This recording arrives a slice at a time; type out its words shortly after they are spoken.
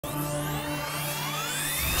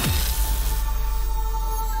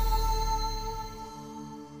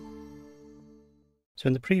So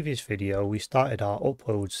in the previous video, we started our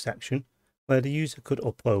uploads section where the user could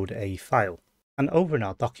upload a file. And over in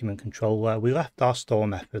our document controller, we left our store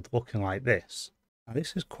method looking like this. Now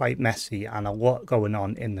this is quite messy and a lot going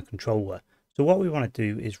on in the controller. So what we want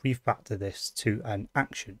to do is refactor this to an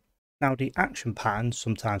action. Now the action pattern,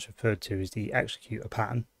 sometimes referred to as the executor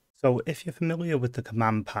pattern. So if you're familiar with the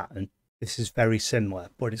command pattern, this is very similar,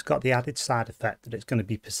 but it's got the added side effect that it's going to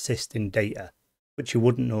be persisting data, which you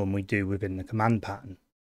wouldn't normally do within the command pattern.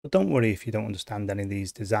 But don't worry if you don't understand any of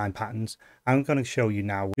these design patterns. I'm going to show you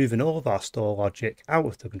now moving all of our store logic out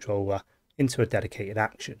of the controller into a dedicated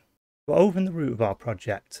action. But over in the root of our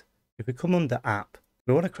project, if we come under app,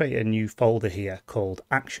 we want to create a new folder here called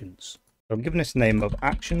actions. So I'm giving this a name of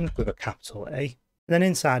actions with a capital A. And then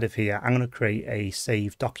inside of here, I'm going to create a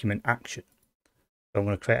save document action. So I'm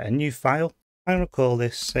going to create a new file. I'm going to call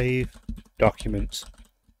this save documents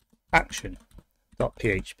action.php.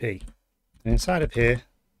 And inside of here,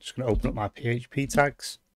 I'm just going to open up my PHP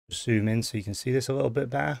tags, just zoom in so you can see this a little bit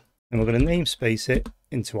better. And we're going to namespace it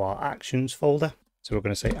into our actions folder. So we're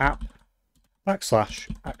going to say app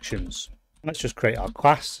 /actions. And let's just create our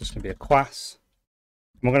class. It's going to be a class.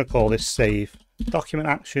 And we're going to call this save document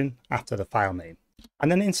action after the file name.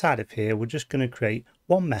 And then inside of here, we're just going to create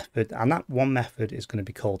one method, and that one method is going to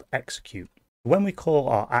be called execute. When we call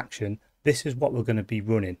our action, this is what we're going to be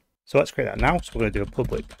running. So let's create that now. So we're going to do a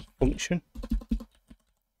public function,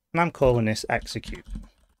 and I'm calling this execute.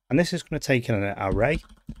 And this is going to take in an array,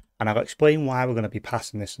 and I'll explain why we're going to be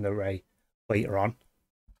passing this an array later on.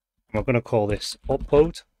 And we're going to call this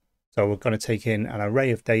upload. So we're going to take in an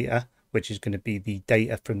array of data, which is going to be the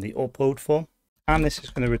data from the upload form. And this is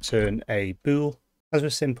going to return a bool, as we're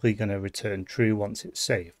simply going to return true once it's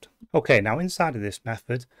saved. Okay, now inside of this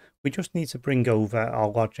method, we just need to bring over our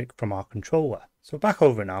logic from our controller. So back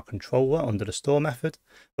over in our controller under the store method,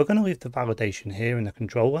 we're going to leave the validation here in the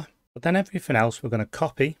controller, but then everything else we're going to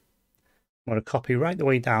copy. I'm going to copy right the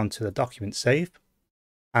way down to the document save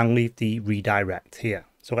and leave the redirect here.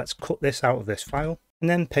 So let's cut this out of this file and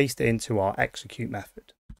then paste it into our execute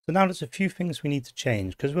method. So now there's a few things we need to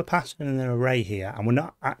change because we're passing in an array here and we're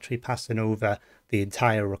not actually passing over the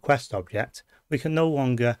entire request object. We can no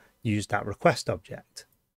longer use that request object.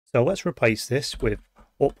 So let's replace this with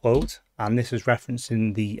upload, and this is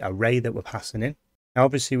referencing the array that we're passing in. Now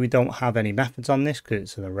obviously we don't have any methods on this because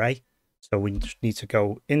it's an array. So we just need to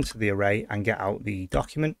go into the array and get out the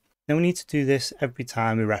document. Then we need to do this every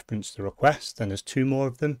time we reference the request, and there's two more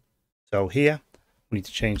of them. So here we need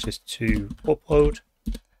to change this to upload.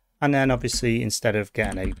 And then obviously instead of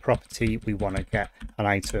getting a property, we want to get an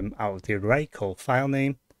item out of the array called file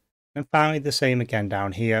name. And finally the same again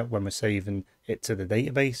down here when we're saving it to the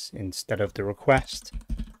database. Instead of the request,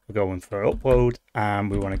 we're going for upload and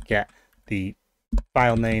we want to get the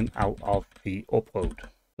file name out of the upload.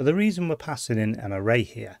 So the reason we're passing in an array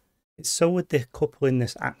here is so we're decoupling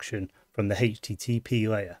this action from the HTTP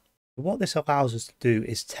layer. But what this allows us to do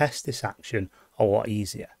is test this action a lot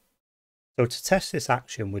easier. So to test this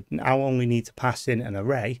action, we'd now only need to pass in an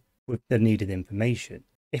array with the needed information.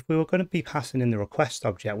 If we were going to be passing in the request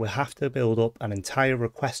object, we'll have to build up an entire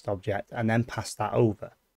request object and then pass that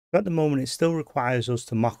over. But at the moment, it still requires us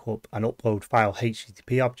to mock up an upload file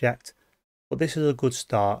HTTP object, but this is a good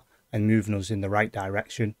start and moving us in the right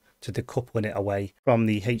direction to decoupling it away from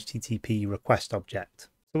the HTTP request object.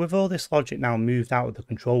 So with all this logic now moved out of the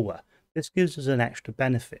controller, this gives us an extra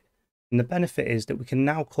benefit. And the benefit is that we can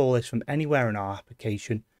now call this from anywhere in our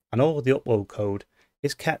application, and all of the upload code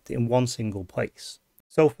is kept in one single place.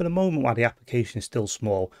 So for the moment while the application is still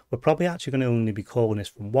small, we're probably actually going to only be calling this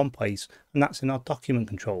from one place, and that's in our document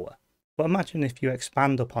controller. But imagine if you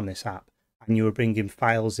expand upon this app and you were bringing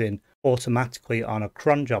files in automatically on a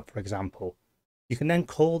cron job, for example. You can then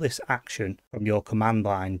call this action from your command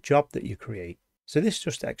line job that you create. So this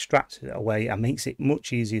just extracts it away and makes it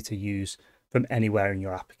much easier to use from anywhere in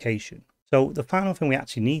your application. So the final thing we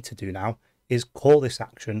actually need to do now is call this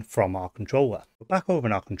action from our controller. But back over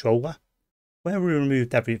in our controller, where we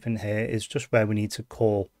removed everything here is just where we need to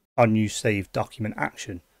call our new save document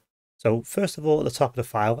action. So first of all, at the top of the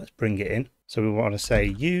file, let's bring it in. So we want to say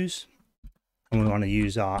use, and we want to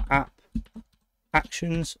use our app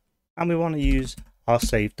actions, and we want to use our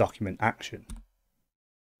save document action.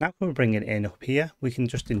 Now when we bring it in up here, we can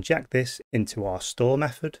just inject this into our store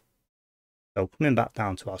method. So coming back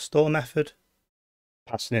down to our store method,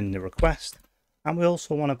 passing in the request, and we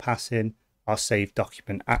also want to pass in our save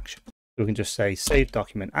document action. We can just say save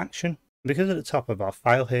document action. Because at the top of our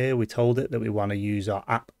file here, we told it that we want to use our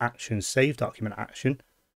app action save document action.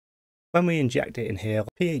 When we inject it in here,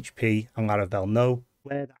 PHP and Laravel know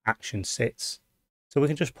where the action sits. So we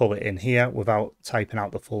can just pull it in here without typing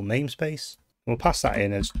out the full namespace. We'll pass that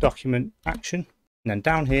in as document action. And then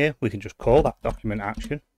down here, we can just call that document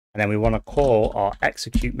action. And then we want to call our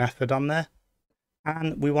execute method on there.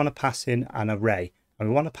 And we want to pass in an array. And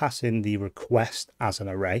we want to pass in the request as an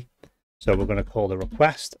array. So we're going to call the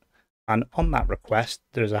request. And on that request,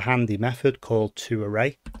 there's a handy method called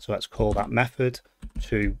toArray. So let's call that method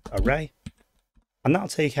toArray. And that'll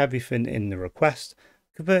take everything in the request,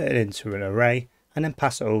 convert it into an array, and then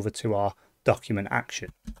pass it over to our document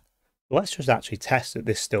action. Let's just actually test that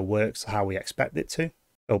this still works how we expect it to.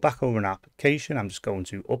 Go back over an application. I'm just going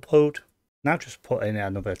to upload. Now just put in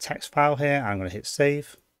another text file here. I'm going to hit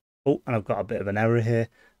save. Oh, and I've got a bit of an error here.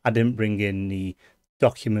 I didn't bring in the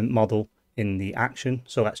document model in the action.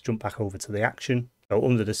 So let's jump back over to the action. So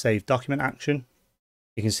under the save document action,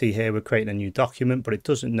 you can see here we're creating a new document, but it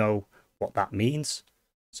doesn't know what that means.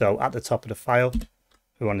 So at the top of the file,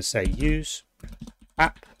 we want to say use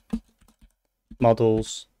app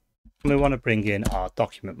models. And we want to bring in our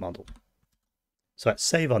document model. So let's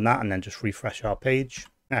save on that and then just refresh our page.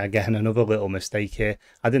 Again, another little mistake here.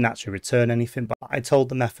 I didn't actually return anything, but I told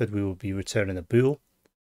the method we would be returning a bool.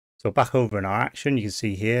 So back over in our action, you can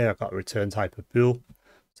see here I've got a return type of bool.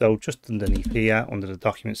 So just underneath here, under the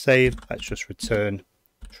document save, let's just return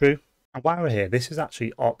true. And while we're here, this is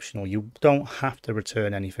actually optional. You don't have to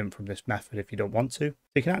return anything from this method if you don't want to.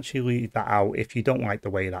 You can actually leave that out if you don't like the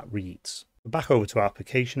way that reads. Back over to our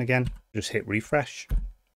application again, just hit refresh.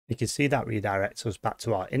 You can see that redirects us back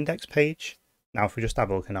to our index page. Now if we just have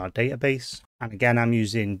a look in our database, and again I'm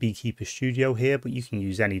using Beekeeper Studio here, but you can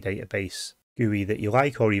use any database GUI that you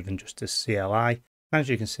like, or even just a CLI. As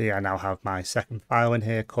you can see, I now have my second file in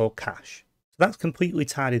here called cache. So that's completely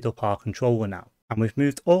tidied up our controller now. And we've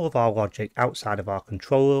moved all of our logic outside of our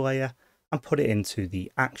controller layer and put it into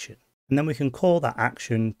the action. And then we can call that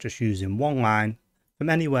action just using one line from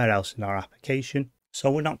anywhere else in our application. So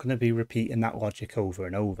we're not going to be repeating that logic over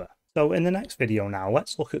and over. So in the next video now,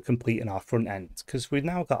 let's look at completing our front end, because we've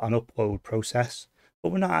now got an upload process,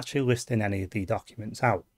 but we're not actually listing any of the documents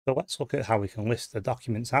out. So let's look at how we can list the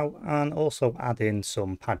documents out and also add in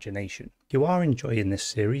some pagination. If you are enjoying this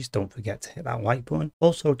series, don't forget to hit that like button.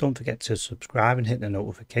 Also, don't forget to subscribe and hit the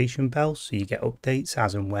notification bell so you get updates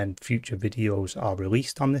as and when future videos are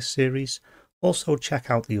released on this series. Also, check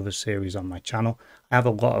out the other series on my channel. I have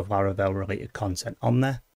a lot of Laravel related content on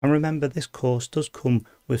there. And remember, this course does come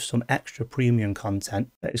with some extra premium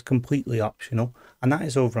content that is completely optional, and that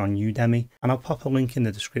is over on Udemy. And I'll pop a link in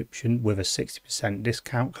the description with a 60%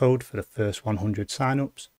 discount code for the first 100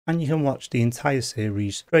 signups. And you can watch the entire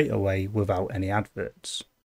series straight away without any adverts.